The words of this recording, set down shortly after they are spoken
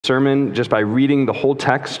sermon just by reading the whole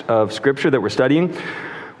text of Scripture that we're studying.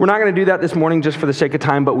 We're not going to do that this morning just for the sake of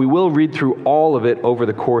time, but we will read through all of it over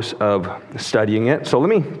the course of studying it. So let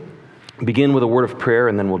me begin with a word of prayer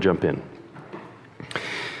and then we'll jump in.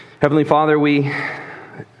 Heavenly Father, we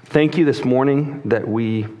thank you this morning that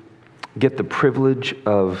we get the privilege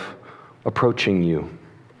of approaching you.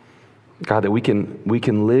 God, that we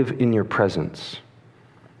can live in your presence.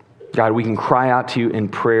 God, we can cry out to you in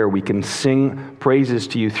prayer. We can sing praises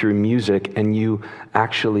to you through music, and you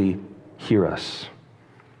actually hear us.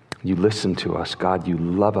 You listen to us. God, you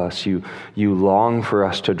love us. You long for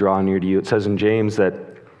us to draw near to you. It says in James that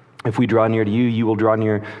if we draw near to you, you will draw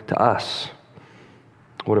near to us.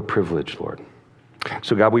 What a privilege, Lord.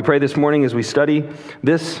 So God, we pray this morning as we study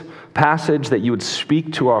this passage that you would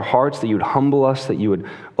speak to our hearts, that you would humble us, that you would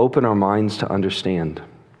open our minds to understand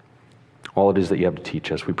all it is that you have to teach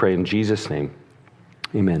us. We pray in Jesus' name.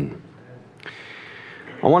 Amen.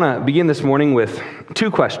 I want to begin this morning with two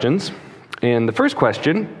questions. And the first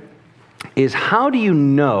question is, how do you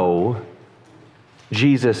know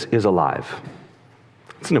Jesus is alive?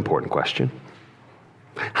 It's an important question.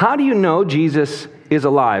 How do you know Jesus is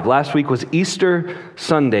alive? Last week was Easter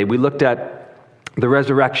Sunday. We looked at the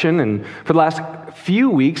resurrection, and for the last few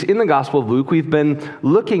weeks in the Gospel of Luke, we've been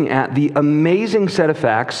looking at the amazing set of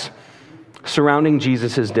facts surrounding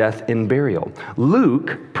Jesus' death and burial.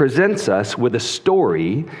 Luke presents us with a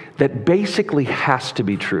story that basically has to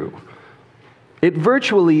be true. It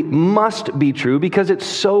virtually must be true because it's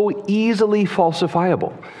so easily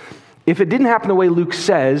falsifiable. If it didn't happen the way Luke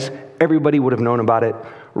says, everybody would have known about it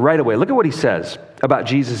right away. Look at what he says about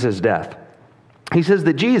Jesus' death. He says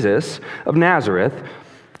that Jesus of Nazareth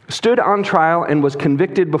stood on trial and was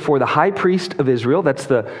convicted before the high priest of Israel. That's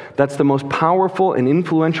the most powerful and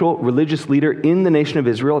influential religious leader in the nation of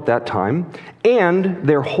Israel at that time, and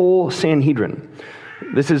their whole Sanhedrin.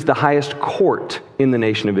 This is the highest court in the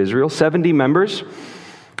nation of Israel, 70 members,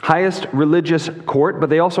 highest religious court, but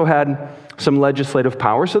they also had some legislative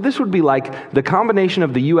power. So this would be like the combination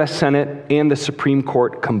of the U.S. Senate and the Supreme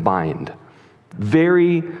Court combined.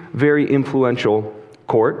 Very, very influential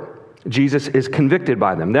court. Jesus is convicted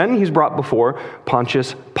by them. Then he's brought before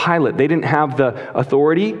Pontius Pilate. They didn't have the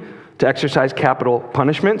authority to exercise capital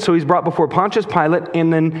punishment, so he's brought before Pontius Pilate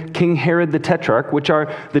and then King Herod the Tetrarch, which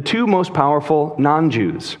are the two most powerful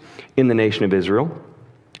non-Jews in the nation of Israel,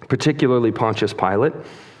 particularly Pontius Pilate.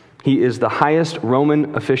 He is the highest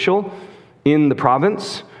Roman official in the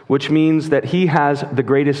province, which means that he has the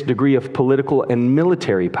greatest degree of political and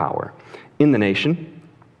military power in the nation.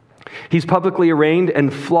 He's publicly arraigned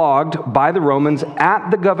and flogged by the Romans at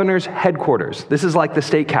the governor's headquarters. This is like the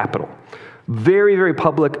state capitol. Very, very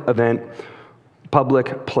public event,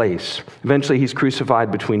 public place. Eventually, he's crucified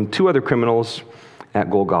between two other criminals at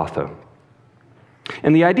Golgotha.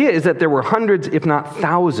 And the idea is that there were hundreds, if not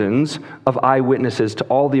thousands, of eyewitnesses to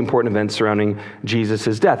all the important events surrounding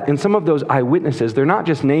Jesus' death. And some of those eyewitnesses, they're not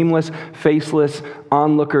just nameless, faceless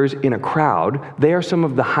onlookers in a crowd. They are some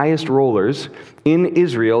of the highest rollers in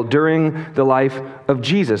Israel during the life of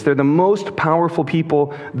Jesus. They're the most powerful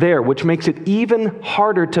people there, which makes it even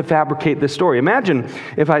harder to fabricate this story. Imagine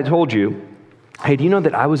if I told you, hey, do you know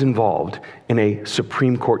that I was involved in a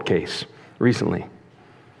Supreme Court case recently?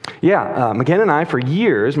 Yeah, McKenna and I, for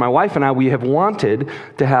years, my wife and I, we have wanted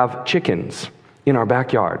to have chickens in our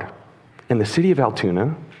backyard. And the city of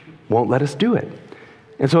Altoona won't let us do it.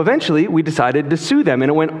 And so eventually, we decided to sue them. And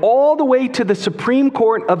it went all the way to the Supreme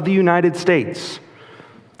Court of the United States.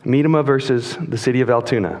 Miedema versus the city of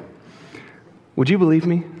Altoona. Would you believe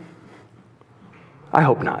me? I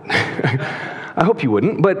hope not. I hope you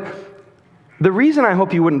wouldn't. But the reason I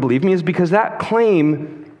hope you wouldn't believe me is because that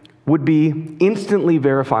claim would be instantly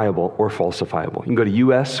verifiable or falsifiable. You can go to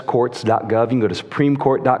uscourts.gov, you can go to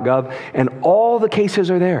supremecourt.gov, and all the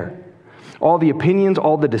cases are there. All the opinions,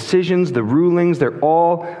 all the decisions, the rulings, they're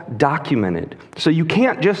all documented. So you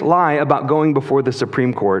can't just lie about going before the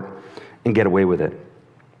Supreme Court and get away with it.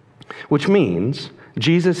 Which means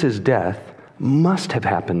Jesus' death must have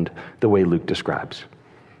happened the way Luke describes.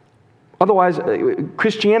 Otherwise,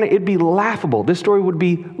 Christianity, it'd be laughable. This story would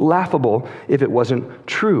be laughable if it wasn't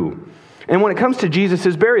true. And when it comes to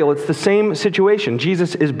Jesus' burial, it's the same situation.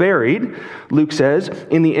 Jesus is buried, Luke says,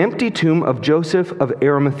 in the empty tomb of Joseph of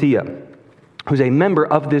Arimathea, who's a member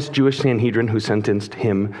of this Jewish Sanhedrin who sentenced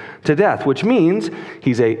him to death, which means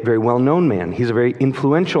he's a very well-known man. He's a very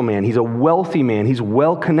influential man. He's a wealthy man. He's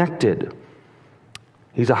well-connected.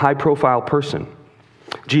 He's a high-profile person.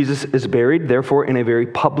 Jesus is buried, therefore, in a very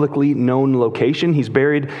publicly known location. He's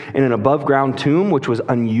buried in an above-ground tomb, which was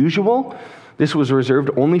unusual This was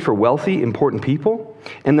reserved only for wealthy, important people.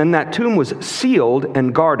 And then that tomb was sealed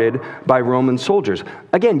and guarded by Roman soldiers.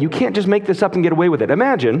 Again, you can't just make this up and get away with it.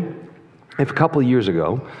 Imagine if a couple of years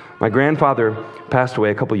ago, my grandfather passed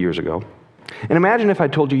away a couple of years ago. And imagine if I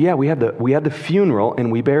told you, yeah, we had the funeral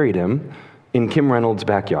and we buried him in Kim Reynolds'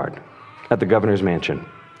 backyard at the governor's mansion.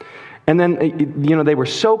 And then, they were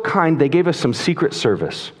so kind, they gave us some secret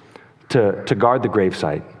service to guard the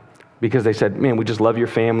gravesite. Because they said, man, we just love your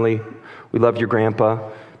family. We love your grandpa.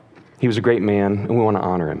 He was a great man, and we want to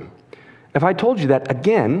honor him. If I told you that,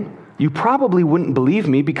 again, you probably wouldn't believe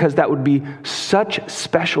me because that would be such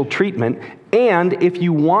special treatment. And if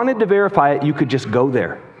you wanted to verify it, you could just go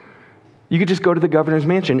there. You could just go to the governor's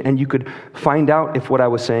mansion, and you could find out if what I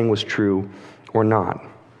was saying was true or not.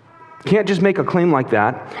 You can't just make a claim like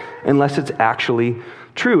that unless it's actually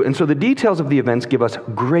true. And so the details of the events give us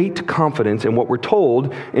great confidence in what we're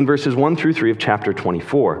told in verses 1 through 3 of chapter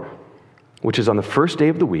 24, which is on the first day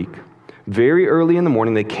of the week, very early in the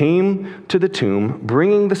morning, they came to the tomb,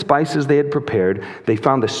 bringing the spices they had prepared. They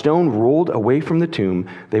found the stone rolled away from the tomb.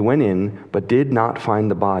 They went in, but did not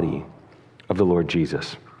find the body of the Lord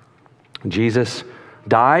Jesus. Jesus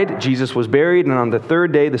died, Jesus was buried, and on the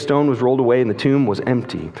third day, the stone was rolled away and the tomb was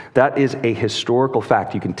empty. That is a historical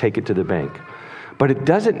fact. You can take it to the bank. But it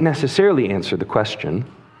doesn't necessarily answer the question,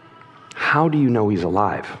 how do you know he's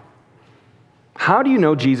alive? How do you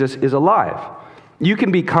know Jesus is alive? You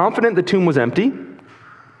can be confident the tomb was empty,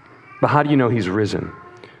 but how do you know he's risen?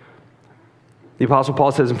 The Apostle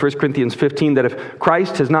Paul says in 1 Corinthians 15 that if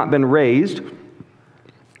Christ has not been raised,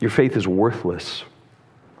 your faith is worthless.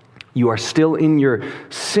 You are still in your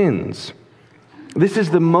sins. This is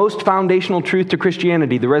the most foundational truth to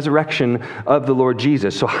Christianity, the resurrection of the Lord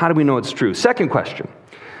Jesus. So how do we know it's true? Second question,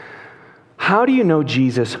 how do you know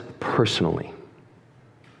Jesus personally?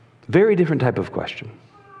 Very different type of question.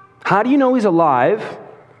 How do you know he's alive,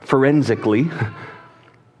 forensically?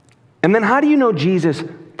 And then how do you know Jesus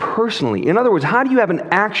personally? In other words, how do you have an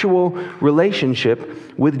actual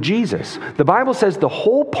relationship with Jesus? The Bible says the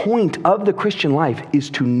whole point of the Christian life is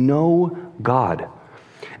to know God.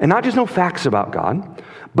 And not just know facts about God,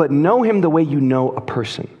 but know him the way you know a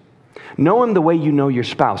person. Know him the way you know your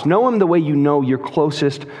spouse. Know him the way you know your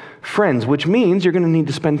closest friends, which means you're going to need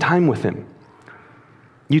to spend time with him.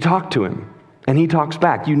 You talk to him, and he talks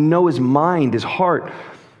back. You know his mind, his heart.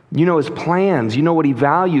 You know his plans. You know what he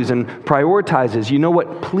values and prioritizes. You know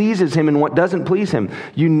what pleases him and what doesn't please him.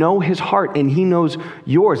 You know his heart, and he knows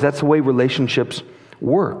yours. That's the way relationships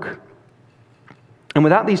work. And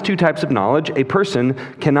without these two types of knowledge, a person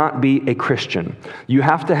cannot be a Christian. You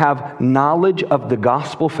have to have knowledge of the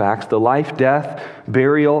gospel facts, the life, death,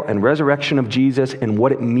 burial, and resurrection of Jesus and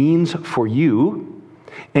what it means for you.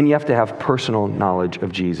 And you have to have personal knowledge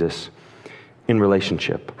of Jesus in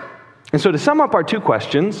relationship. And so to sum up our two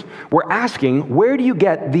questions, we're asking, where do you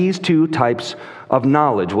get these two types of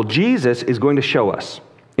knowledge? Well, Jesus is going to show us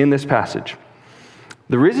in this passage.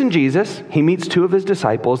 The risen Jesus, he meets two of his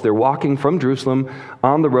disciples. They're walking from Jerusalem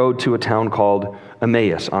on the road to a town called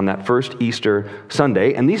Emmaus on that first Easter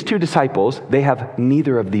Sunday. And these two disciples, they have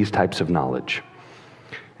neither of these types of knowledge.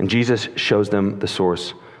 And Jesus shows them the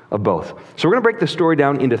source of both. So we're going to break the story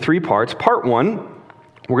down into three parts. Part one,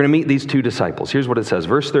 we're going to meet these two disciples. Here's what it says,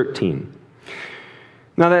 verse 13.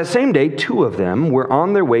 Now that same day, two of them were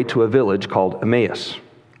on their way to a village called Emmaus,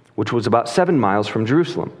 which was about 7 miles from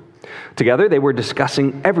Jerusalem. Together, they were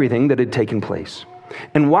discussing everything that had taken place.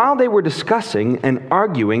 And while they were discussing and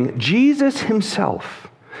arguing, Jesus himself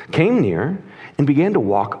came near and began to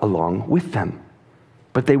walk along with them.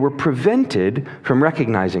 But they were prevented from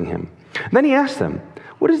recognizing him. Then he asked them,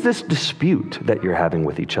 "What is this dispute that you're having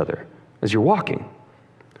with each other as you're walking?"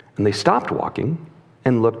 And they stopped walking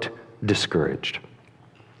and looked discouraged.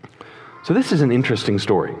 So this is an interesting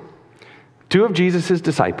story. Two of Jesus'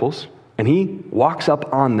 disciples, and he walks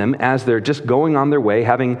up on them as they're just going on their way,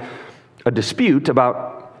 having a dispute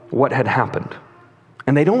about what had happened.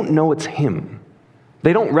 And they don't know it's him.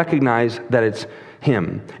 They don't recognize that it's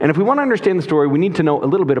him. And if we want to understand the story, we need to know a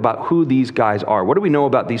little bit about who these guys are. What do we know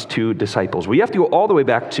about these two disciples? We have to go all the way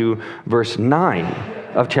back to verse 9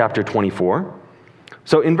 of chapter 24.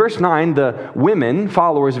 So in verse 9, the women,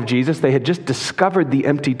 followers of Jesus, they had just discovered the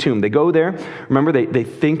empty tomb. They go there. Remember, they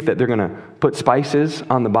think that they're going to put spices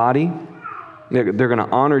on the body. They're going to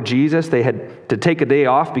honor Jesus. They had to take a day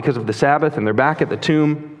off because of the Sabbath, and they're back at the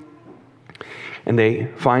tomb. And they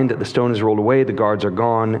find that the stone is rolled away, the guards are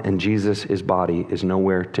gone, and Jesus' body is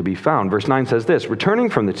nowhere to be found. Verse 9 says this, returning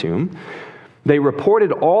from the tomb, they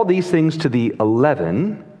reported all these things to the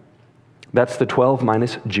 11, that's the 12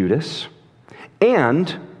 minus Judas,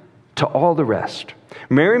 and to all the rest.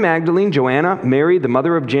 Mary Magdalene, Joanna, Mary, the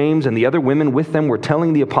mother of James, and the other women with them were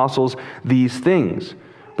telling the apostles these things.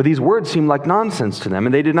 But these words seemed like nonsense to them,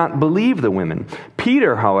 and they did not believe the women.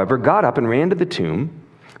 Peter, however, got up and ran to the tomb.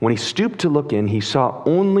 When he stooped to look in, he saw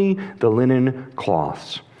only the linen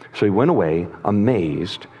cloths. So he went away,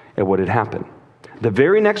 amazed at what had happened. The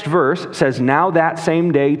very next verse says, now that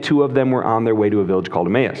same day, two of them were on their way to a village called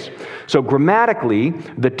Emmaus. So grammatically,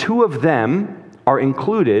 the two of them are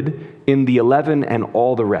included in the 11 and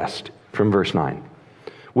all the rest from verse 9,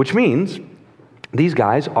 which means these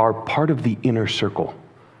guys are part of the inner circle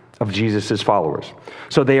of Jesus' followers.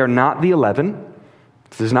 So they are not the 11.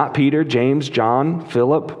 This is not Peter, James, John,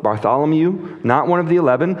 Philip, Bartholomew, not one of the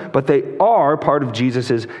 11, but they are part of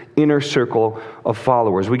Jesus' inner circle of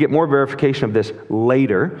followers. We get more verification of this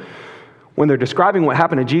later. When they're describing what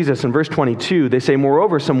happened to Jesus in verse 22, they say,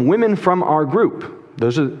 moreover, some women from our group,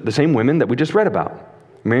 those are the same women that we just read about,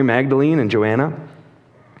 Mary Magdalene and Joanna,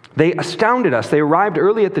 they astounded us. They arrived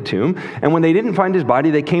early at the tomb, and when they didn't find his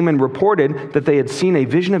body, they came and reported that they had seen a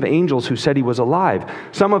vision of angels who said he was alive.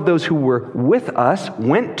 Some of those who were with us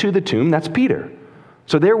went to the tomb, that's Peter.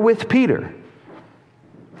 So they're with Peter,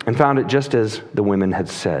 and found it just as the women had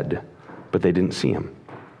said, but they didn't see him.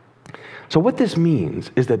 So what this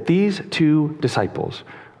means is that these two disciples,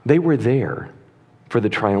 they were there for the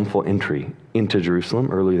triumphal entry into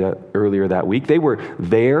Jerusalem earlier that week. They were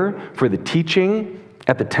there for the teaching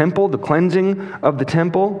at the temple, the cleansing of the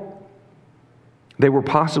temple. They were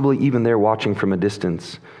possibly even there watching from a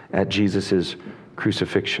distance at Jesus'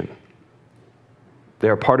 crucifixion. They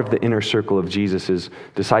are part of the inner circle of Jesus'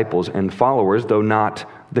 disciples and followers, though not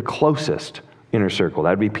the closest inner circle.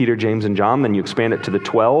 That would be Peter, James, and John. Then you expand it to the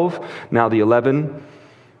 12, now the 11.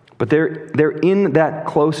 But they're in that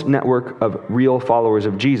close network of real followers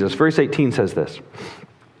of Jesus. Verse 18 says this.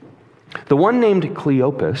 The one named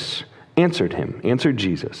Cleopas answered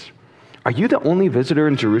Jesus, are you the only visitor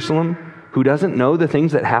in Jerusalem who doesn't know the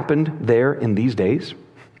things that happened there in these days?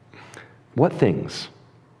 What things?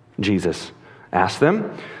 Jesus asked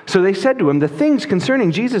them. So they said to him, the things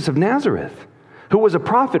concerning Jesus of Nazareth, who was a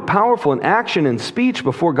prophet, powerful in action and speech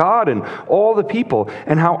before God and all the people,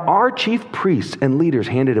 and how our chief priests and leaders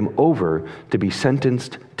handed him over to be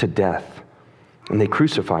sentenced to death. And they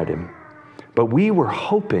crucified him. But we were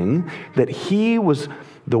hoping that he was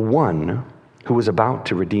the one who was about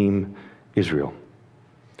to redeem Israel.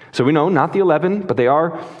 So we know not the 11, but they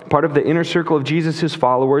are part of the inner circle of Jesus'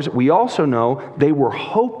 followers. We also know they were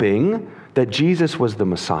hoping that Jesus was the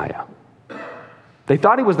Messiah. They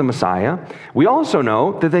thought he was the Messiah. We also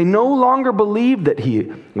know that they no longer believed that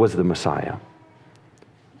he was the Messiah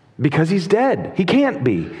because he's dead. He can't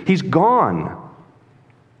be. He's gone.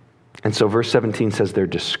 And so verse 17 says they're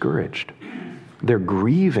discouraged. They're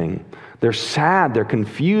grieving. They're sad. They're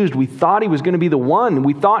confused. We thought he was going to be the one.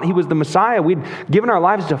 We thought he was the Messiah. We'd given our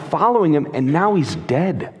lives to following him, and now he's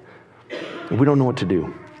dead. And we don't know what to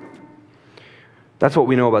do. That's what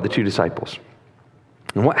we know about the two disciples.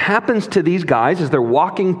 And what happens to these guys is they're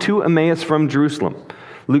walking to Emmaus from Jerusalem.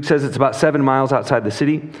 Luke says it's about 7 miles outside the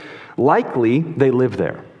city. Likely, they live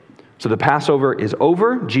there. So the Passover is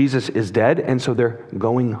over. Jesus is dead, and so they're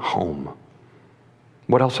going home.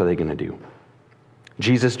 What else are they going to do?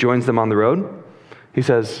 Jesus joins them on the road. He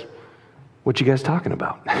says, what you guys talking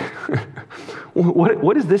about?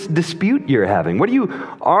 What is this dispute you're having? What are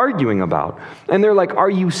you arguing about? And they're like, are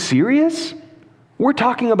you serious? We're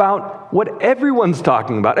talking about what everyone's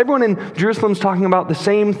talking about. Everyone in Jerusalem's talking about the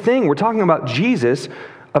same thing. We're talking about Jesus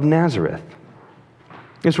of Nazareth.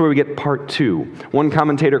 This is where we get part 2. One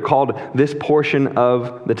commentator called this portion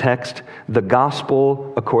of the text the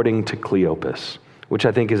gospel according to Cleopas, which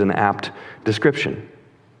I think is an apt description.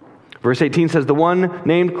 Verse 18 says, the one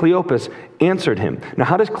named Cleopas answered him. Now,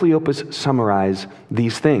 how does Cleopas summarize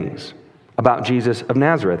these things about Jesus of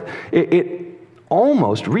Nazareth? It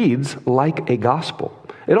almost reads like a gospel.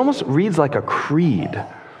 It almost reads like a creed.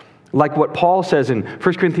 Like what Paul says in 1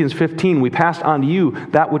 Corinthians 15, we passed on to you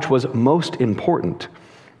that which was most important.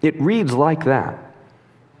 It reads like that.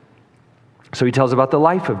 So he tells about the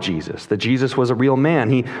life of Jesus, that Jesus was a real man.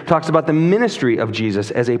 He talks about the ministry of Jesus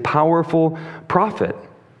as a powerful prophet.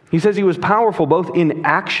 He says he was powerful both in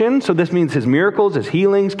action, so this means his miracles, his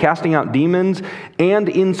healings, casting out demons, and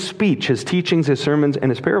in speech, his teachings, his sermons,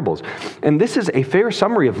 and his parables. And this is a fair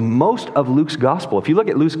summary of most of Luke's gospel. If you look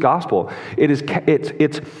at Luke's gospel, it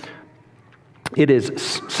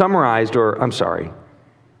is summarized, or I'm sorry,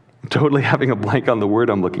 totally having a blank on the word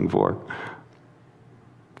I'm looking for.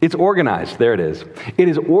 It's organized. There it is. It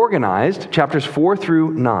is organized, chapters 4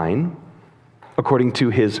 through 9, according to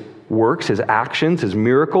his works, his actions, his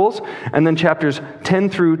miracles. And then chapters 10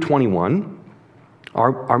 through 21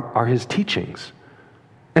 are his teachings.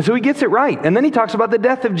 And so he gets it right. And then he talks about the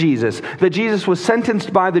death of Jesus, that Jesus was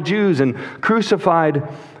sentenced by the Jews and crucified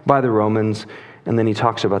by the Romans. And then he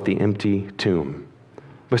talks about the empty tomb.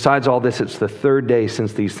 Besides all this, it's the third day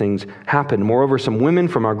since these things happened. Moreover, some women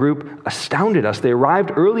from our group astounded us. They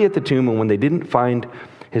arrived early at the tomb, and when they didn't find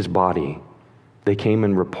his body, they came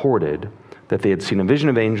and reported that they had seen a vision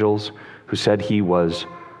of angels who said he was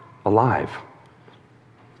alive.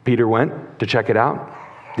 Peter went to check it out,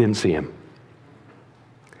 didn't see him.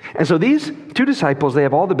 And so these two disciples, they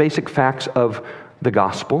have all the basic facts of the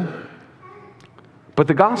gospel. But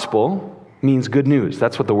the gospel means good news.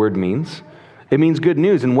 That's what the word means. It means good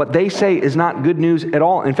news. And what they say is not good news at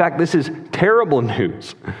all. In fact, this is terrible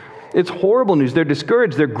news. It's horrible news. They're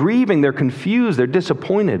discouraged. They're grieving. They're confused. They're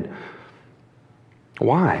disappointed.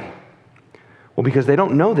 Why? Well, because they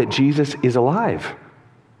don't know that Jesus is alive.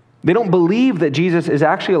 They don't believe that Jesus is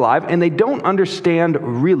actually alive, and they don't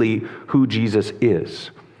understand really who Jesus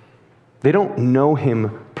is. They don't know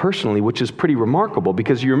him personally, which is pretty remarkable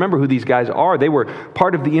because you remember who these guys are. They were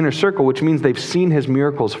part of the inner circle, which means they've seen his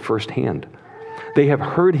miracles firsthand. They have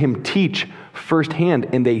heard him teach firsthand,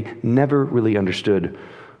 and they never really understood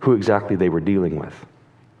who exactly they were dealing with.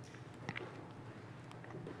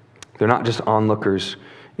 They're not just onlookers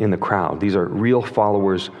in the crowd. These are real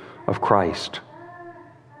followers of Christ.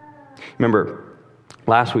 Remember,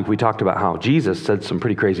 last week we talked about how Jesus said some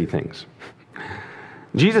pretty crazy things.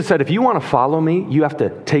 Jesus said, if you want to follow me, you have to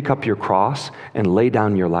take up your cross and lay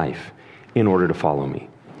down your life in order to follow me.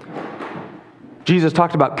 Jesus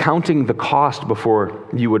talked about counting the cost before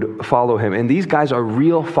you would follow him. And these guys are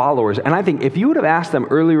real followers. And I think if you would have asked them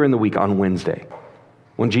earlier in the week on Wednesday,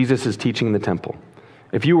 when Jesus is teaching in the temple,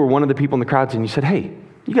 if you were one of the people in the crowds and you said, hey,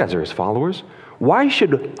 you guys are his followers. Why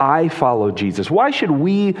should I follow Jesus? Why should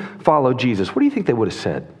we follow Jesus? What do you think they would have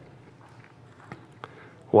said?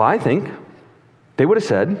 Well, I think they would have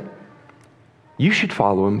said, you should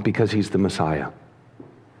follow him because he's the Messiah.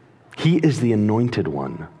 He is the anointed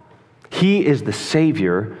one. He is the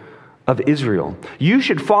Savior of Israel. You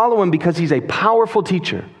should follow him because he's a powerful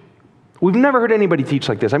teacher. We've never heard anybody teach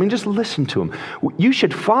like this. I mean, just listen to him. You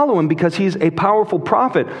should follow him because he's a powerful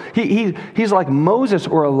prophet. He's like Moses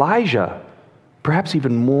or Elijah, perhaps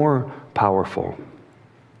even more powerful.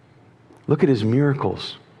 Look at his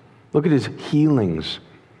miracles. Look at his healings.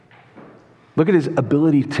 Look at his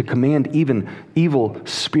ability to command even evil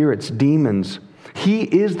spirits, demons. He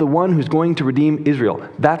is the one who's going to redeem Israel.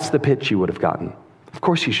 That's the pitch you would have gotten. Of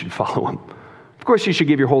course you should follow him. Of course you should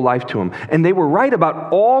give your whole life to him. And they were right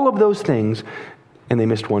about all of those things, and they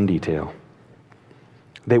missed one detail.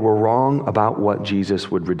 They were wrong about what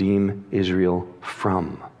Jesus would redeem Israel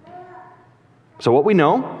from. So what we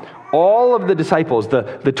know, all of the disciples,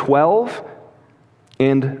 the 12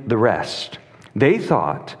 and the rest, they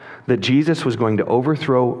thought that Jesus was going to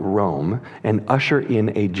overthrow Rome and usher in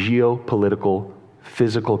a geopolitical,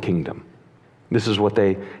 physical kingdom. This is what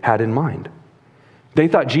they had in mind. They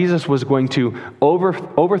thought Jesus was going to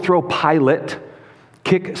overthrow Pilate,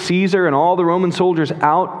 kick Caesar and all the Roman soldiers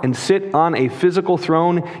out, and sit on a physical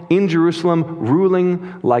throne in Jerusalem,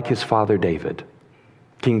 ruling like his father David,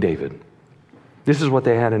 King David. This is what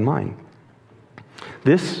they had in mind.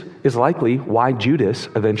 This is likely why Judas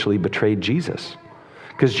eventually betrayed Jesus.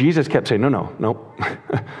 Because Jesus kept saying, no.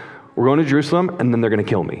 We're going to Jerusalem, and then they're going to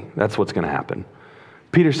kill me. That's what's going to happen.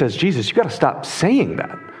 Peter says, Jesus, you got to stop saying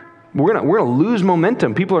that. We're going to lose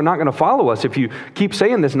momentum. People are not going to follow us if you keep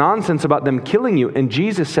saying this nonsense about them killing you. And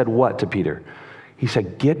Jesus said what to Peter? He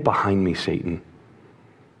said, get behind me, Satan.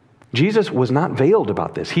 Jesus was not veiled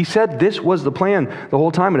about this. He said this was the plan the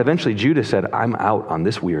whole time. And eventually Judas said, I'm out on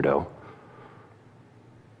this weirdo.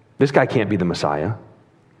 This guy can't be the Messiah.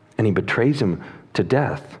 And he betrays him to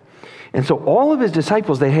death. And so all of his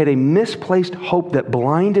disciples, they had a misplaced hope that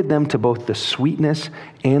blinded them to both the sweetness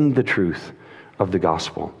and the truth of the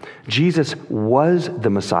gospel. Jesus was the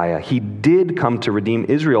Messiah. He did come to redeem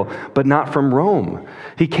Israel, but not from Rome.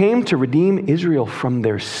 He came to redeem Israel from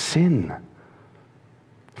their sin,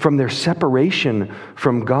 from their separation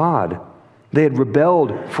from God. They had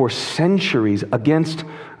rebelled for centuries against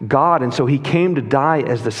God, and so he came to die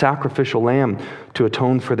as the sacrificial lamb to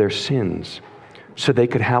atone for their sins, so they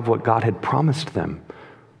could have what God had promised them.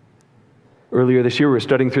 Earlier this year, we were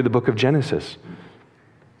studying through the book of Genesis.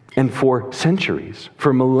 And for centuries,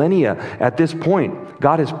 for millennia, at this point,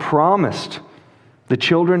 God has promised the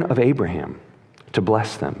children of Abraham to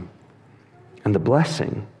bless them. And the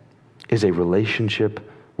blessing is a relationship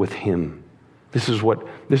with him. This is what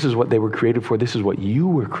they were created for. This is what you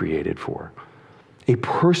were created for. a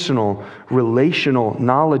personal, relational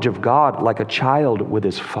knowledge of God like a child with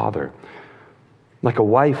his father, like a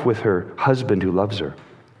wife with her husband who loves her.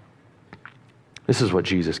 This is what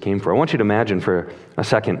Jesus came for. I want you to imagine for a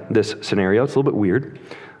second this scenario. It's a little bit weird,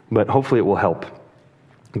 but hopefully it will help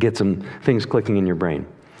get some things clicking in your brain.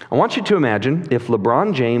 I want you to imagine if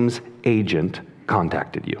LeBron James' agent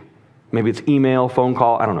contacted you. Maybe it's email, phone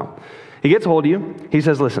call, I don't know. He gets a hold of you. He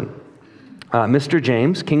says, listen, Mr.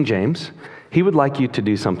 James, King James, he would like you to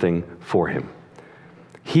do something for him.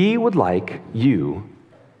 He would like you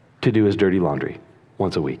to do his dirty laundry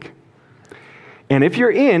once a week. And if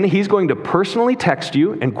you're in, he's going to personally text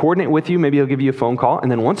you and coordinate with you. Maybe he'll give you a phone call.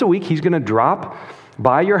 And then once a week, he's going to drop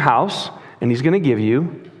by your house and he's going to give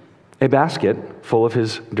you a basket full of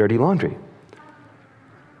his dirty laundry.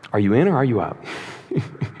 Are you in or are you out?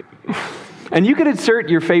 And you could insert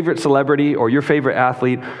your favorite celebrity or your favorite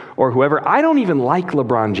athlete or whoever. I don't even like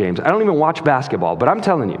LeBron James. I don't even watch basketball. But I'm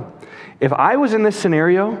telling you, if I was in this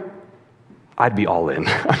scenario, I'd be all in.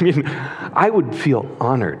 I mean, I would feel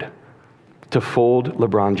honored to fold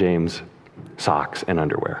LeBron James socks and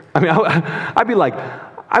underwear. I mean, I'd be like,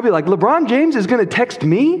 LeBron James is going to text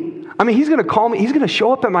me? I mean, he's going to call me. He's going to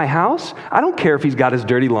show up at my house. I don't care if he's got his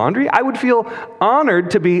dirty laundry. I would feel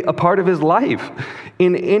honored to be a part of his life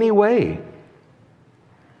in any way.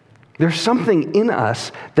 There's something in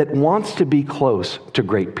us that wants to be close to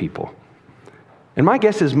great people. And my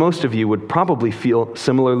guess is most of you would probably feel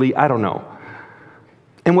similarly. I don't know.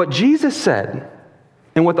 And what Jesus said,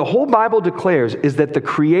 and what the whole Bible declares, is that the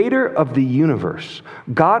creator of the universe,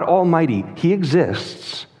 God Almighty, he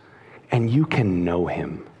exists, and you can know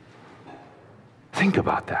him. Think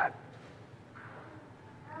about that.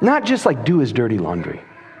 Not just like do his dirty laundry.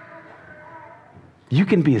 You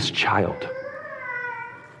can be his child.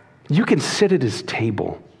 You can sit at his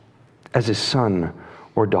table as his son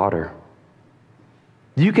or daughter.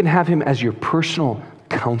 You can have him as your personal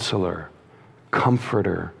counselor,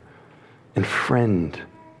 comforter, and friend.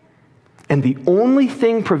 And the only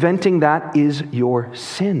thing preventing that is your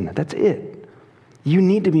sin. That's it. You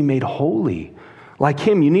need to be made holy. Like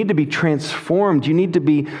him, you need to be transformed. You need to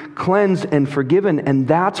be cleansed and forgiven. And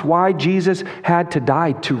that's why Jesus had to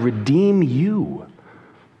die, to redeem you,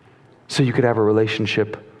 so you could have a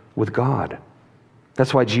relationship with God.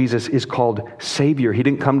 That's why Jesus is called Savior. He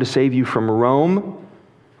didn't come to save you from Rome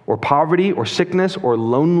or poverty or sickness or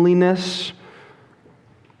loneliness.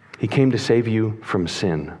 He came to save you from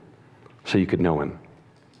sin so you could know him.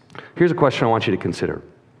 Here's a question I want you to consider.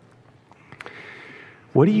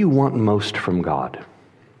 What do you want most from God?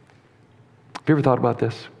 Have you ever thought about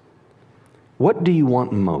this? What do you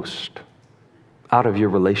want most out of your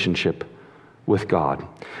relationship with God?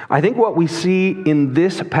 I think what we see in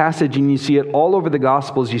this passage, and you see it all over the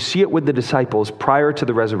Gospels, you see it with the disciples prior to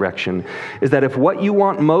the resurrection, is that if what you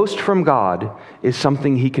want most from God is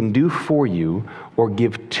something he can do for you or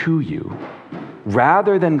give to you,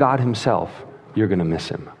 rather than God himself, you're going to miss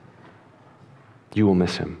him. You will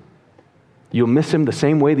miss him. You'll miss him the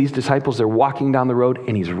same way these disciples, they're walking down the road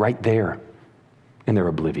and he's right there and they're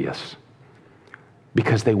oblivious.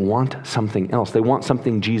 Because they want something else. They want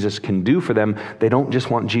something Jesus can do for them. They don't just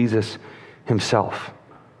want Jesus himself.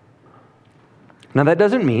 Now, that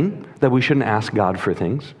doesn't mean that we shouldn't ask God for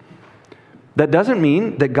things. That doesn't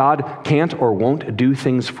mean that God can't or won't do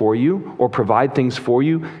things for you or provide things for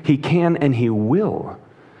you. He can and he will.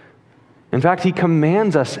 In fact, he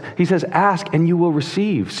commands us. He says, ask and you will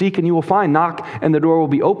receive. Seek and you will find. Knock and the door will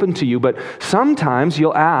be open to you. But sometimes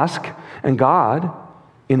you'll ask and God,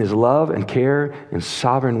 in his love and care and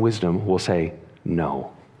sovereign wisdom, will say,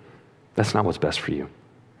 no, that's not what's best for you.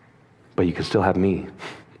 But you can still have me.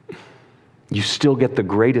 You still get the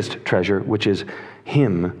greatest treasure, which is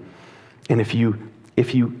him. And if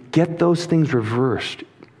you get those things reversed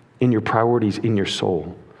in your priorities, in your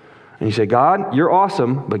soul, and you say, God, you're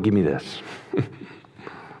awesome, but give me this.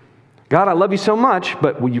 God, I love you so much,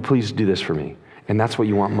 but will you please do this for me? And that's what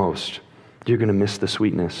you want most. You're going to miss the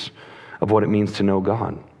sweetness of what it means to know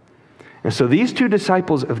God. And so these two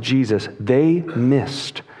disciples of Jesus, they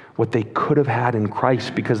missed what they could have had in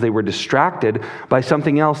Christ because they were distracted by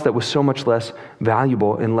something else that was so much less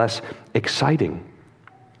valuable and less exciting.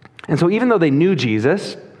 And so even though they knew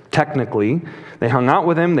Jesus, technically, they hung out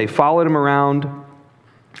with him, they followed him around,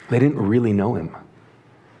 they didn't really know him.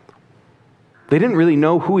 They didn't really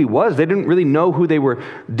know who he was. They didn't really know who they were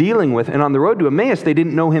dealing with. And on the road to Emmaus, they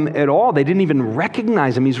didn't know him at all. They didn't even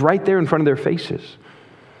recognize him. He's right there in front of their faces.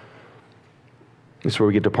 This is where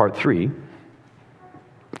we get to part 3,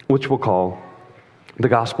 which we'll call the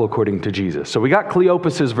gospel according to Jesus. So we got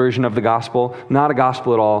Cleopas's version of the gospel, not a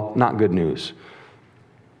gospel at all, not good news.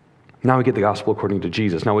 Now we get the gospel according to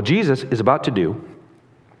Jesus. Now what Jesus is about to do,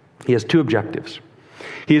 he has two objectives.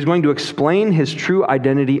 He is going to explain his true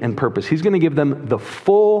identity and purpose. He's going to give them the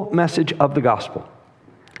full message of the gospel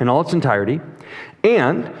in all its entirety,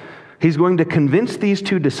 and he's going to convince these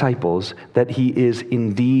two disciples that he is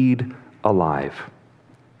indeed alive.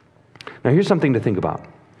 Now here's something to think about.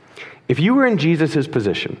 If you were in Jesus'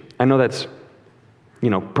 position, I know that's,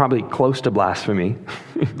 probably close to blasphemy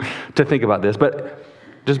to think about this, but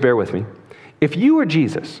just bear with me. If you were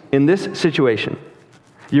Jesus in this situation,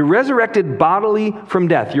 you're resurrected bodily from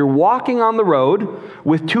death. You're walking on the road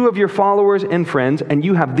with two of your followers and friends, and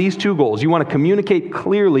you have these two goals. You want to communicate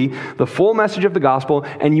clearly the full message of the gospel,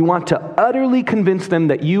 and you want to utterly convince them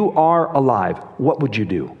that you are alive. What would you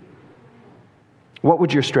do? What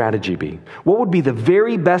would your strategy be? What would be the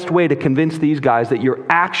very best way to convince these guys that you're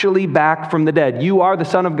actually back from the dead? You are the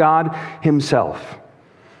Son of God himself.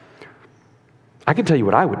 I can tell you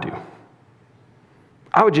what I would do.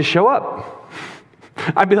 I would just show up.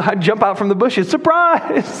 I'd jump out from the bushes.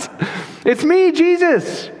 Surprise! It's me,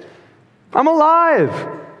 Jesus. I'm alive.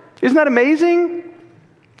 Isn't that amazing?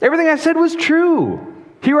 Everything I said was true.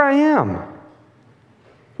 Here I am.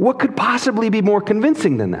 What could possibly be more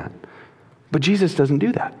convincing than that? But Jesus doesn't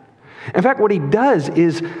do that. In fact, what he does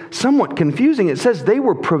is somewhat confusing. It says they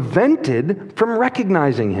were prevented from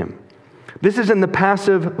recognizing him. This is in the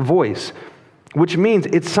passive voice, which means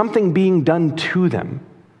it's something being done to them.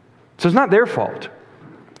 So it's not their fault.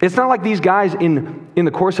 It's not like these guys in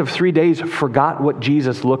the course of 3 days forgot what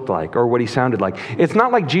Jesus looked like or what he sounded like. It's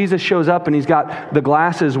not like Jesus shows up and he's got the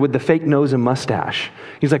glasses with the fake nose and mustache.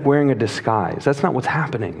 He's like wearing a disguise. That's not what's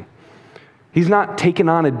happening. He's not taken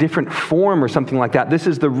on a different form or something like that. This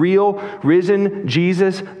is the real risen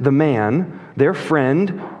Jesus, the man, their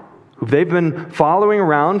friend, who they've been following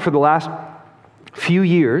around for the last few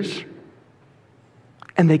years,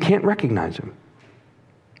 and they can't recognize him.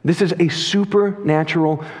 This is a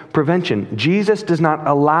supernatural prevention. Jesus does not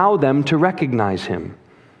allow them to recognize him.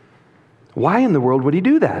 Why in the world would he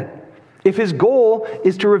do that? If his goal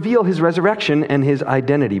is to reveal his resurrection and his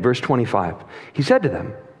identity. Verse 25, he said to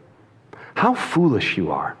them, "How foolish you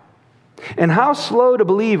are, and how slow to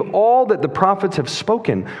believe all that the prophets have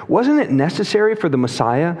spoken. Wasn't it necessary for the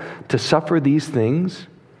Messiah to suffer these things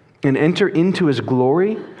and enter into his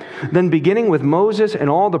glory? Then beginning with Moses and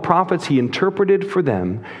all the prophets, he interpreted for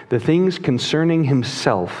them the things concerning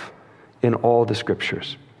himself in all the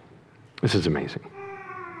scriptures." This is amazing.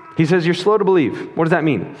 He says, you're slow to believe. What does that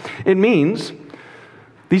mean? It means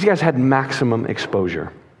these guys had maximum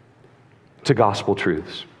exposure to gospel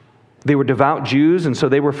truths. They were devout Jews, and so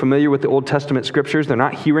they were familiar with the Old Testament scriptures. They're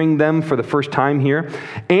not hearing them for the first time here.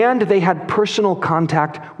 And they had personal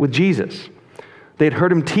contact with Jesus. They had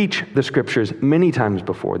heard him teach the scriptures many times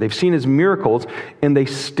before. They've seen his miracles, and they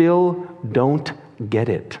still don't get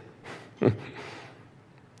it. They're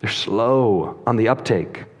slow on the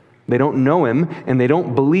uptake. They don't know him, and they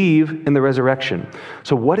don't believe in the resurrection.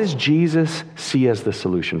 So what does Jesus see as the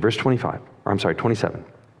solution? Verse 27.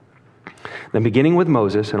 Then beginning with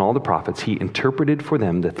Moses and all the prophets, he interpreted for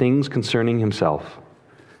them the things concerning himself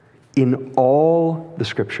in all the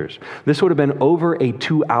scriptures. This would have been over a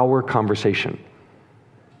 2-hour conversation.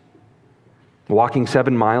 Walking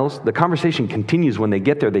 7 miles, the conversation continues when they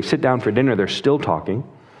get there. They sit down for dinner, they're still talking.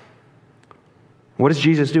 What is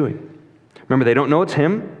Jesus doing? Remember, they don't know it's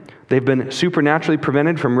him. They've been supernaturally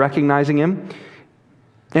prevented from recognizing him.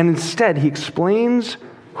 And instead, he explains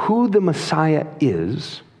who the Messiah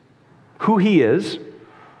is, who he is,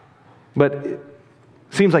 but it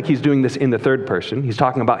seems like he's doing this in the third person. He's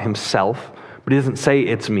talking about himself, but he doesn't say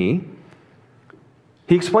it's me.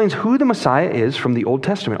 He explains who the Messiah is from the Old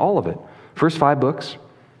Testament, all of it. First 5 books,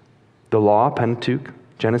 the law, Pentateuch,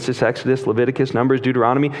 Genesis, Exodus, Leviticus, Numbers,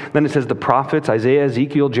 Deuteronomy. Then it says the prophets, Isaiah,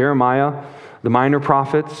 Ezekiel, Jeremiah, the minor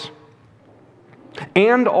prophets,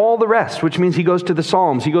 and all the rest, which means he goes to the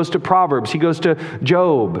Psalms, he goes to Proverbs, he goes to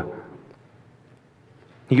Job,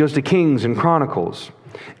 he goes to Kings and Chronicles,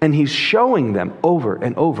 and he's showing them over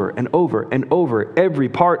and over and over and over every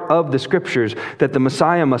part of the scriptures that the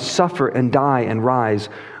Messiah must suffer and die and rise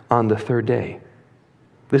on the third day.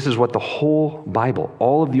 This is what the whole Bible,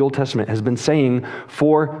 all of the Old Testament, has been saying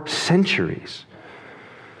for centuries.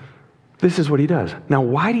 This is what he does. Now,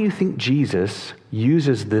 why do you think Jesus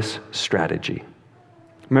uses this strategy?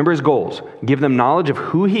 Remember his goals. Give them knowledge of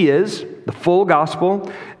who he is, the full gospel,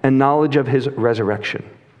 and knowledge of his resurrection.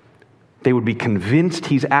 They would be convinced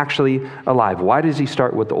he's actually alive. Why does he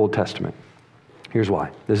start with the Old Testament? Here's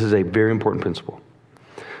why. This is a very important principle.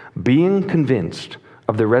 Being convinced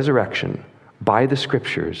of the resurrection by the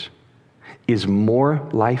scriptures is more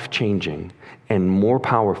life-changing and more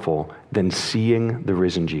powerful than seeing the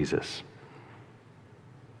risen Jesus.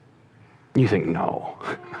 You think, no,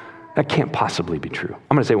 that can't possibly be true.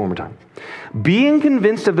 I'm going to say it one more time. Being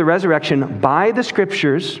convinced of the resurrection by the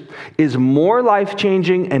Scriptures is more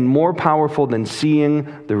life-changing and more powerful than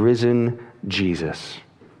seeing the risen Jesus.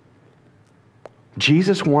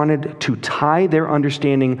 Jesus wanted to tie their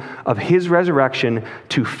understanding of his resurrection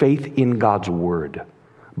to faith in God's word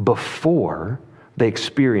before they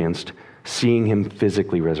experienced seeing him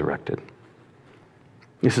physically resurrected.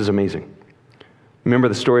 This is amazing. Remember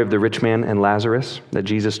the story of the rich man and Lazarus that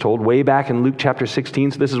Jesus told way back in Luke chapter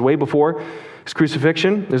 16? So this is way before his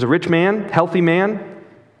crucifixion. There's a rich man, healthy man,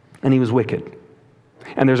 and he was wicked.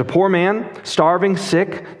 And there's a poor man, starving,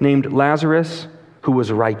 sick, named Lazarus, who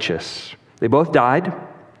was righteous. They both died.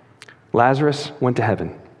 Lazarus went to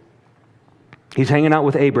heaven. He's hanging out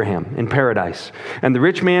with Abraham in paradise. And the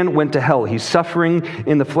rich man went to hell. He's suffering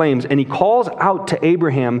in the flames. And he calls out to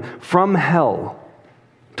Abraham from hell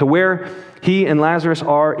to where he and Lazarus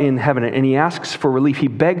are in heaven. And he asks for relief. He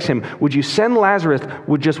begs him, would you send Lazarus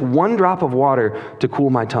with just one drop of water to cool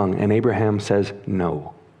my tongue? And Abraham says,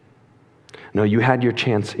 no. No, you had your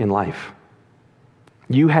chance in life.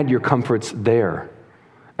 You had your comforts there.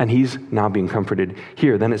 And he's now being comforted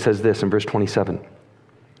here. Then it says this in verse 27.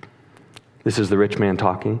 This is the rich man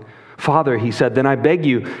talking. Father, he said, then I beg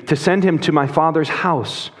you to send him to my father's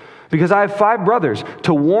house, because I have 5 brothers,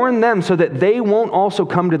 to warn them so that they won't also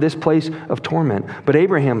come to this place of torment. But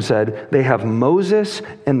Abraham said, they have Moses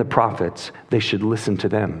and the prophets. They should listen to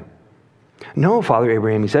them. No, Father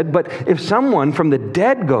Abraham, he said, but if someone from the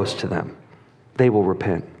dead goes to them, they will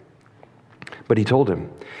repent. But he told him,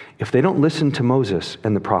 if they don't listen to Moses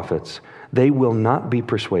and the prophets, they will not be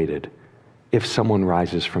persuaded if someone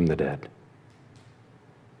rises from the dead.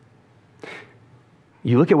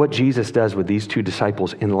 You look at what Jesus does with these 2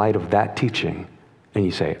 disciples in light of that teaching, and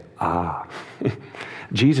you say,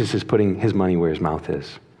 Jesus is putting his money where his mouth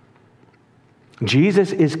is.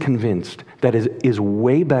 Jesus is convinced that it is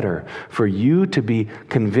way better for you to be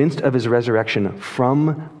convinced of his resurrection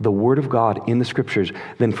from the Word of God in the Scriptures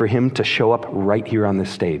than for him to show up right here on this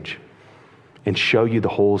stage and show you the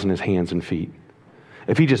holes in his hands and feet.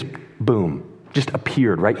 If he just, boom, just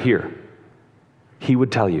appeared right here, he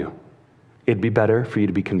would tell you, it'd be better for you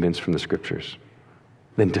to be convinced from the Scriptures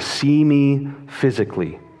than to see me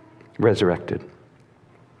physically resurrected.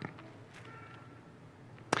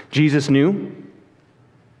 Jesus knew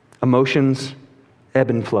emotions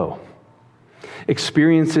ebb and flow.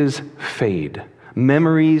 Experiences fade.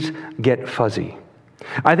 Memories get fuzzy.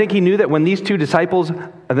 I think he knew that when these 2 disciples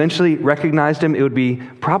eventually recognized him, it would be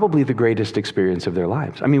probably the greatest experience of their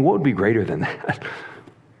lives. I mean, what would be greater than that?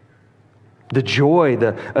 The joy,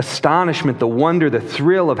 the astonishment, the wonder, the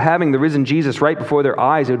thrill of having the risen Jesus right before their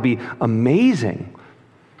eyes, it would be amazing.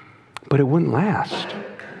 But it wouldn't last.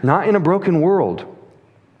 Not in a broken world.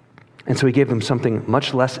 And so he gave them something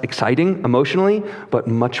much less exciting emotionally, but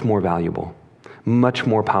much more valuable, much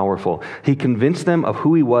more powerful. He convinced them of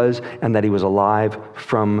who he was and that he was alive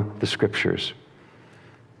from the Scriptures.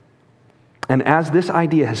 And as this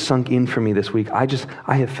idea has sunk in for me this week, I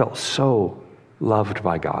have felt so loved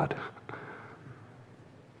by God.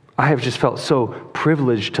 I have just felt so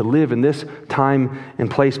privileged to live in this time and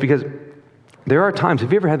place, because there are times,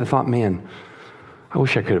 have you ever had the thought, man, I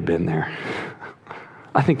wish I could have been there?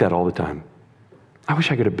 I think that all the time. I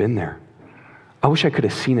wish I could have been there. I wish I could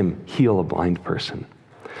have seen him heal a blind person.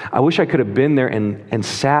 I wish I could have been there and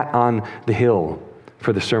sat on the hill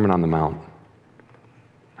for the Sermon on the Mount,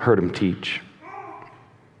 heard him teach.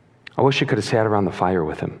 I wish I could have sat around the fire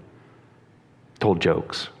with him, told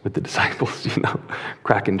jokes with the disciples,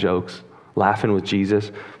 cracking jokes, laughing with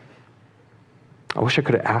Jesus. I wish I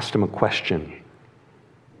could have asked him a question,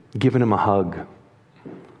 given him a hug.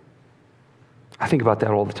 I think about that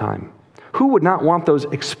all the time. Who would not want those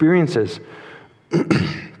experiences?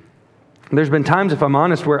 There's been times, if I'm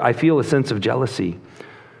honest, where I feel a sense of jealousy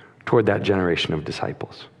toward that generation of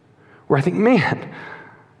disciples, where I think, man,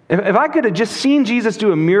 if I could have just seen Jesus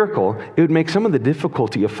do a miracle, it would make some of the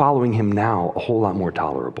difficulty of following him now a whole lot more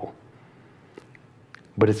tolerable.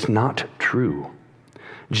 But it's not true.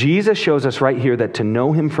 Jesus shows us right here that to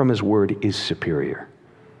know him from his word is superior.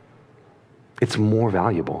 It's more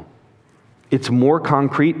valuable. It's more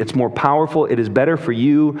concrete. It's more powerful. It is better for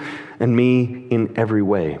you and me in every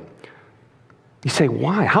way. You say,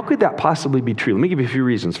 why? How could that possibly be true? Let me give you a few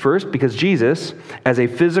reasons. First, because Jesus, as a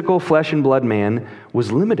physical flesh and blood man,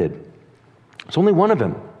 was limited. There's only one of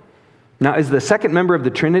him. Now, as the second member of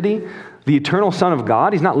the Trinity, the eternal Son of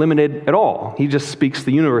God, he's not limited at all. He just speaks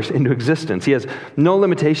the universe into existence. He has no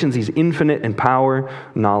limitations. He's infinite in power,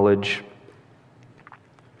 knowledge.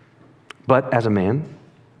 But as a man,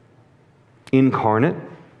 incarnate,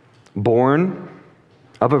 born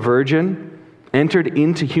of a virgin, entered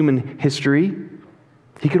into human history,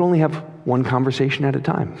 he could only have one conversation at a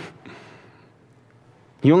time.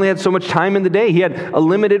 He only had so much time in the day. He had a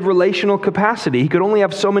limited relational capacity. He could only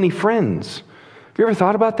have so many friends. Have you ever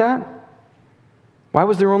thought about that? Why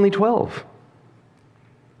was there only 12?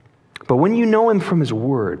 But when you know him from his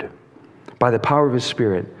word, by the power of his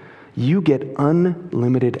Spirit, you get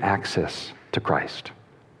unlimited access to Christ.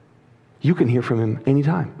 You can hear from him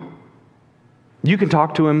anytime. You can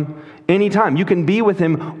talk to him anytime. You can be with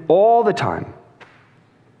him all the time.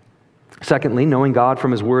 Secondly, knowing God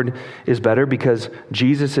from his word is better because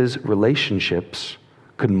Jesus' relationships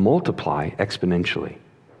could multiply exponentially.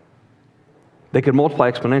 They could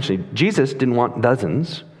multiply exponentially. Jesus didn't want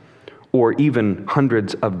dozens or even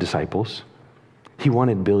hundreds of disciples. He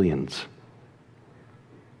wanted billions.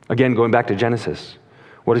 Again, going back to Genesis,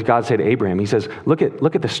 what does God say to Abraham? He says, look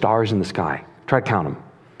at the stars in the sky. Try to count them.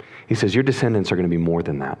 He says, your descendants are going to be more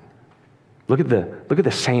than that. Look at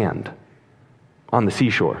the sand on the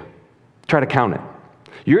seashore. Try to count it.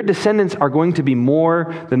 Your descendants are going to be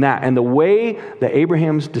more than that. And the way that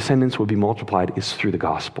Abraham's descendants would be multiplied is through the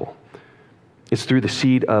gospel. It's through the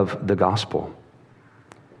seed of the gospel.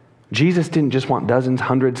 Jesus didn't just want dozens,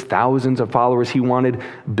 hundreds, thousands of followers. He wanted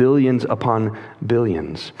billions upon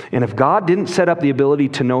billions. And if God didn't set up the ability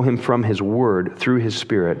to know him from his word through his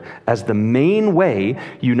Spirit as the main way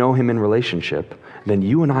you know him in relationship, then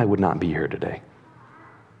you and I would not be here today.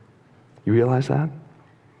 You realize that?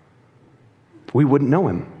 We wouldn't know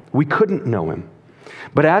him. We couldn't know him.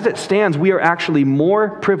 But as it stands, we are actually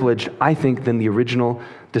more privileged, I think, than the original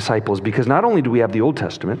disciples, because not only do we have the Old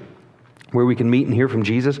Testament, where we can meet and hear from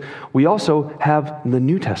Jesus, we also have the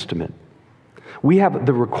New Testament. We have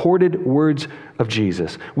the recorded words of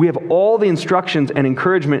Jesus. We have all the instructions and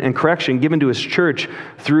encouragement and correction given to his church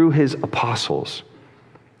through his apostles.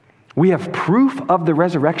 We have proof of the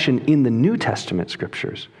resurrection in the New Testament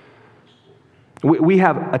scriptures. We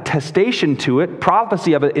have attestation to it,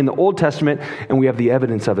 prophecy of it in the Old Testament, and we have the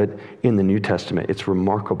evidence of it in the New Testament. It's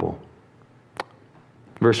remarkable.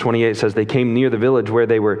 Verse 28 says, they came near the village where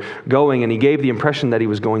they were going, and he gave the impression that he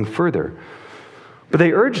was going further. But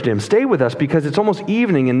they urged him, stay with us, because it's almost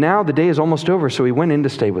evening, and now the day is almost over. So he went in to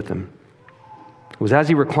stay with them. It was as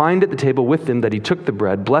he reclined at the table with them that he took the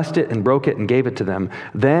bread, blessed it, and broke it, and gave it to them.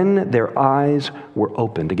 Then their eyes were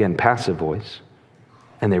opened. Again, passive voice.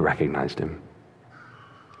 And they recognized him.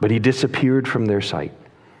 But he disappeared from their sight.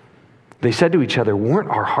 They said to each other, weren't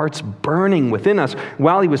our hearts burning within us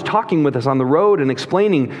while he was talking with us on the road and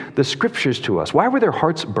explaining the scriptures to us? Why were their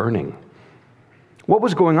hearts burning? What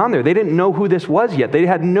was going on there? They didn't know who this was yet. They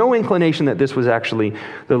had no inclination that this was actually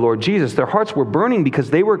the Lord Jesus. Their hearts were burning because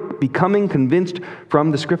they were becoming convinced from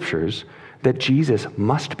the scriptures that Jesus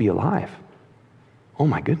must be alive. Oh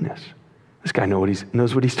my goodness. This guy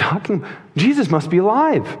knows what he's talking about. Jesus must be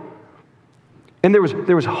alive. And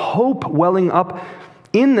there was hope welling up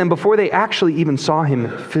in them before they actually even saw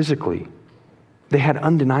him physically. They had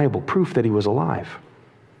undeniable proof that he was alive.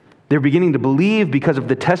 They're beginning to believe because of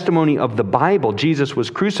the testimony of the Bible. Jesus was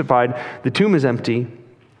crucified, the tomb is empty,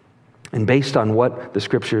 and based on what the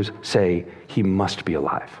scriptures say, he must be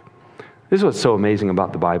alive. This is what's so amazing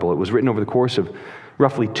about the Bible. It was written over the course of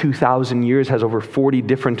roughly 2,000 years, has over 40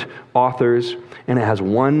 different authors, and it has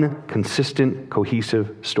one consistent,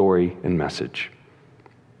 cohesive story and message.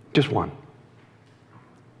 Just one.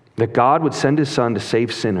 That God would send his son to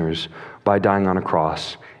save sinners by dying on a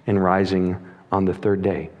cross and rising on the third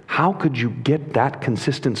day. How could you get that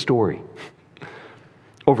consistent story?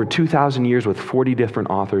 Over 2,000 years with 40 different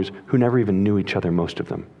authors who never even knew each other, most of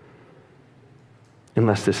them.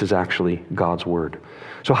 Unless this is actually God's word.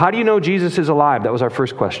 So how do you know Jesus is alive? That was our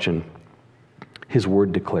first question. His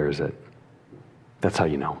word declares it. That's how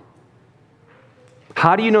you know.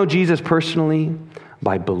 How do you know Jesus personally?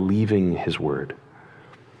 By believing his word.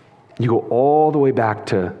 You go all the way back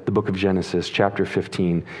to the book of Genesis, chapter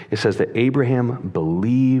 15. It says that Abraham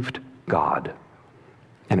believed God,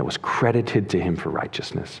 and it was credited to him for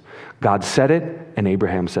righteousness. God said it, and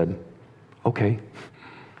Abraham said, okay,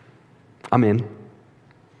 I'm in.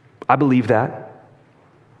 I believe that.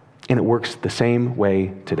 And it works the same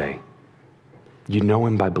way today. You know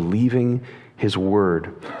him by believing his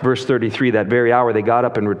word. Verse 33, that very hour they got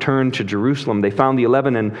up and returned to Jerusalem. They found the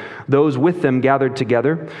 11 and those with them gathered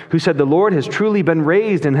together, who said, the Lord has truly been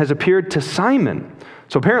raised and has appeared to Simon.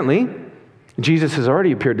 So apparently, Jesus has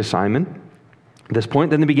already appeared to Simon at this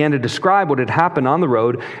point. Then they began to describe what had happened on the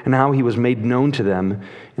road and how he was made known to them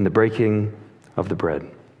in the breaking of the bread.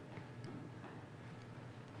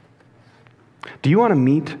 Do you want to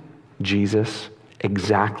meet Jesus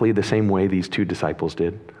exactly the same way these two disciples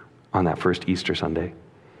did on that first Easter Sunday?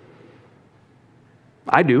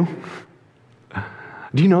 I do.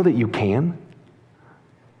 Do you know that you can?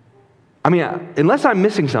 I mean, unless I'm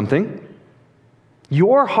missing something,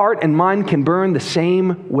 your heart and mind can burn the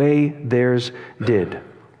same way theirs did.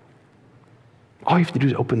 All you have to do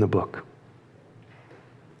is open the book.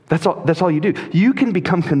 That's all you do. You can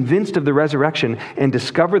become convinced of the resurrection and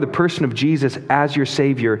discover the person of Jesus as your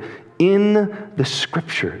Savior in the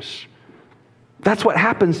Scriptures. That's what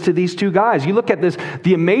happens to these two guys. You look at this,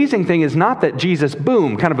 the amazing thing is not that Jesus,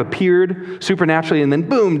 boom, kind of appeared supernaturally and then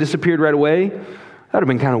boom, disappeared right away. That would have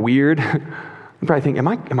been kind of weird. You probably think, am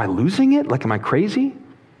I losing it? Like, am I crazy?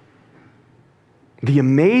 The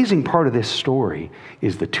amazing part of this story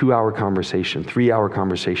is the 2-hour conversation, 3-hour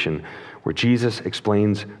conversation where Jesus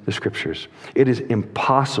explains the Scriptures. It is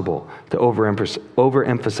impossible to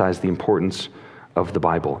overemphasize the importance of the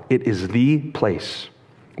Bible. It is the place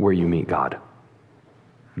where you meet God.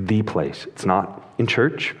 The place. It's not in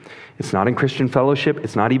church. It's not in Christian fellowship.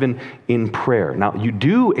 It's not even in prayer. Now, you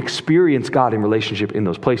do experience God in relationship in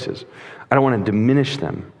those places. I don't want to diminish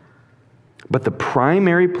them. But the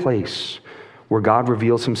primary place where God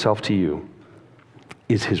reveals himself to you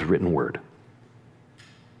is his written word.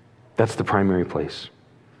 That's the primary place.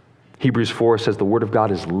 Hebrews 4 says the word of God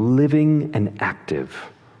is living and active.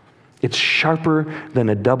 It's sharper than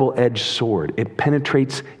a double-edged sword. It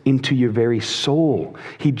penetrates into your very soul.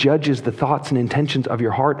 He judges the thoughts and intentions of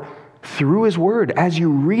your heart through his word. As you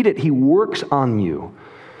read it, he works on you.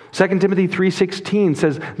 2 Timothy 3:16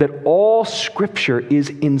 says that all Scripture is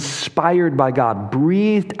inspired by God,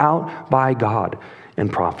 breathed out by God,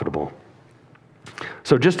 and profitable.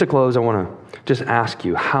 So just to close, I want to just ask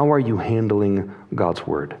you, how are you handling God's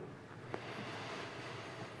word?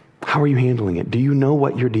 How are you handling it? Do you know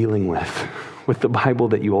what you're dealing with the Bible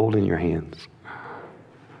that you hold in your hands?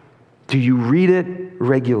 Do you read it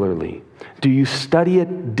regularly? Do you study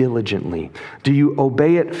it diligently? Do you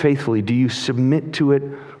obey it faithfully? Do you submit to it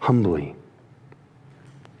humbly?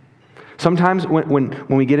 Sometimes when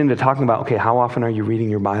we get into talking about, okay, how often are you reading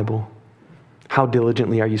your Bible? How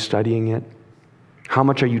diligently are you studying it? How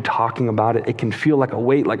much are you talking about it? It can feel like a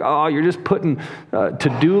weight, like, oh, you're just putting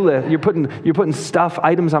to-do list. You're putting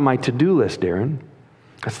items on my to-do list, Darren.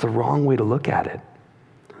 That's the wrong way to look at it.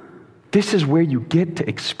 This is where you get to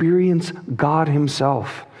experience God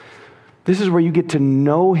himself. This is where you get to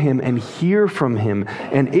know him and hear from him.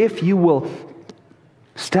 And if you will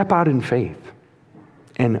step out in faith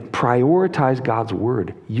and prioritize God's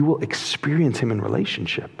word, you will experience him in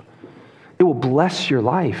relationship. It will bless your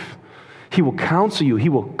life. He will counsel you. He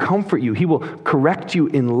will comfort you. He will correct you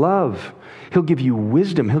in love. He'll give you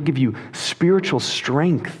wisdom. He'll give you spiritual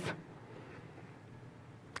strength.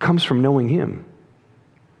 It comes from knowing him.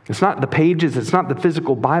 It's not the pages. It's not the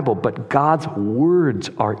physical Bible, but God's words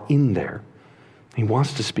are in there. He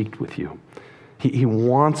wants to speak with you. He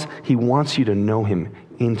wants you to know him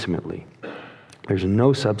intimately. There's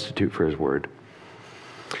no substitute for his word.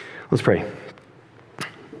 Let's pray.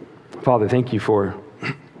 Father, thank you for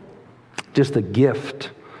just the gift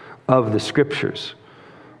of the Scriptures.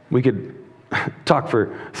 We could talk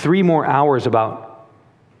for 3 more hours about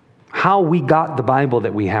how we got the Bible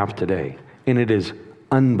that we have today, and it is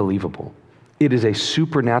unbelievable. It is a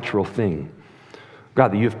supernatural thing.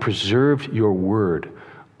 God, that you have preserved your word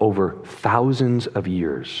over thousands of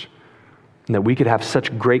years, and that we could have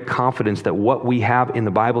such great confidence that what we have in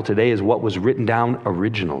the Bible today is what was written down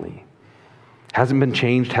originally. Hasn't been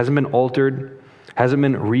changed, hasn't been altered, hasn't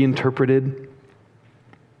been reinterpreted.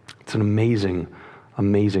 It's an amazing,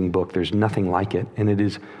 amazing book. There's nothing like it. And it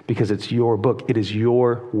is because it's your book. It is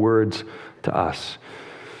your words to us.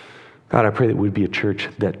 God, I pray that we'd be a church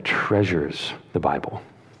that treasures the Bible.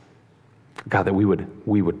 God, that we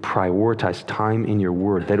would prioritize time in your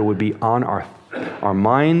word, that it would be on our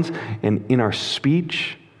minds and in our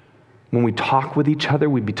speech. When we talk with each other,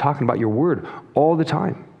 we'd be talking about your word all the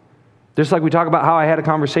time. Just like we talk about how I had a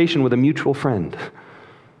conversation with a mutual friend.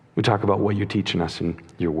 We talk about what you're teaching us in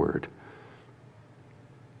your word.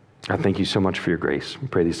 God, thank you so much for your grace. We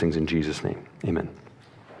pray these things in Jesus' name. Amen.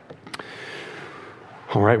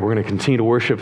 All right, we're going to continue to worship.